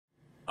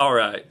All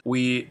right,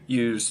 we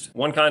used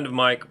one kind of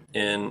mic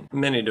in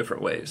many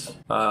different ways.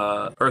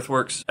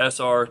 Earthworks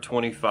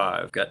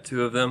SR25, got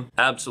 2 of them.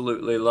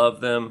 Absolutely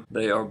love them.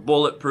 They are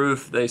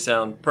bulletproof. They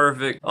sound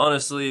perfect.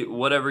 Honestly,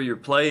 whatever you're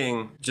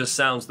playing just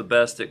sounds the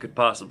best it could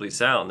possibly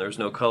sound. There's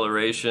no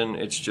coloration.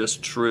 It's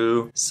just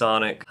true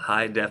sonic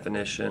high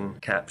definition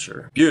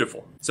capture.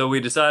 Beautiful. So we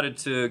decided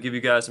to give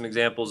you guys some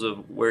examples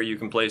of where you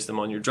can place them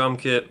on your drum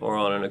kit or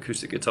on an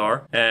acoustic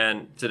guitar.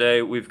 And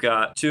today we've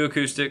got 2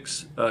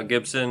 acoustics,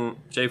 Gibson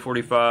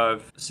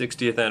J45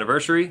 60th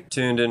anniversary,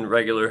 tuned in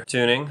regular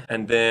tuning,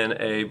 and then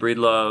a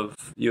Breedlove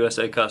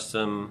USA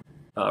Custom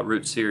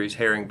Root Series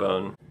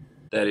herringbone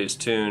that is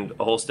tuned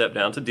a whole step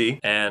down to D.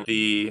 And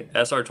the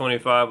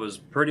SR25 was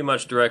pretty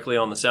much directly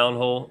on the sound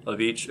hole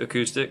of each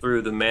acoustic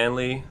through the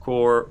Manley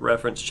core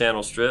reference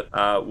channel strip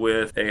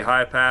with a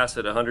high pass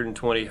at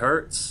 120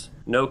 Hertz,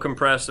 no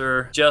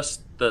compressor,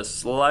 just the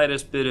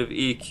slightest bit of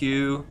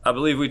EQ. I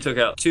believe we took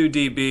out 2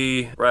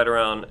 dB, right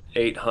around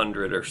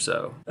 800 or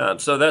so.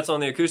 So that's on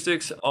the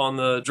acoustics. On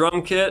the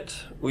drum kit,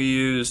 we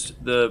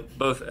used the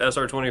both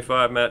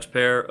SR25 match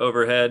pair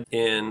overhead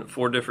in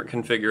 4 different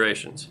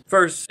configurations.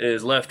 First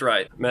is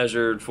left-right,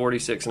 measured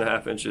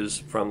 46.5 inches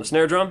from the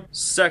snare drum.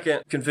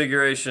 Second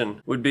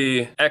configuration would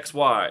be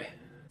XY.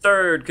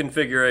 Third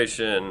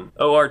configuration,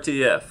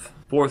 ORTF.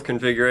 4th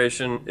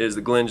configuration is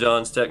the Glenn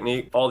Johns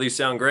technique. All these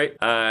sound great.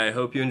 I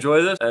hope you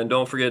enjoy this, and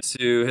don't forget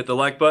to hit the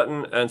like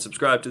button and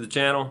subscribe to the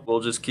channel.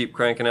 We'll just keep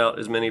cranking out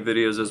as many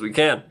videos as we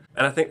can.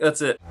 And I think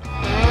that's it.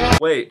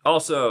 Wait,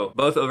 also,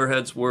 both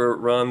overheads were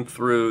run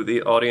through the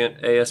Audient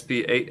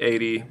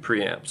ASP880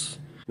 preamps.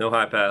 No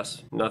high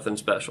pass, nothing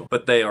special,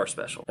 but they are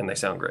special and they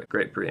sound great.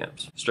 Great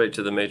preamps. Straight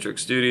to the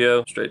Matrix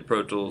Studio, straight to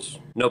Pro Tools,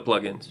 no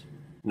plugins.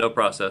 No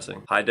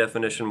processing, high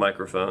definition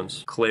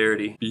microphones,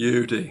 clarity,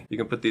 beauty. You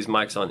can put these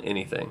mics on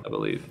anything, I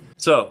believe.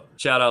 So,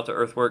 shout out to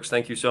Earthworks.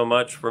 Thank you so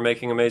much for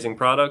making amazing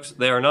products.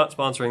 They are not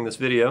sponsoring this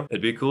video.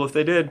 It'd be cool if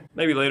they did.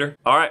 Maybe later.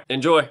 All right,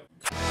 enjoy.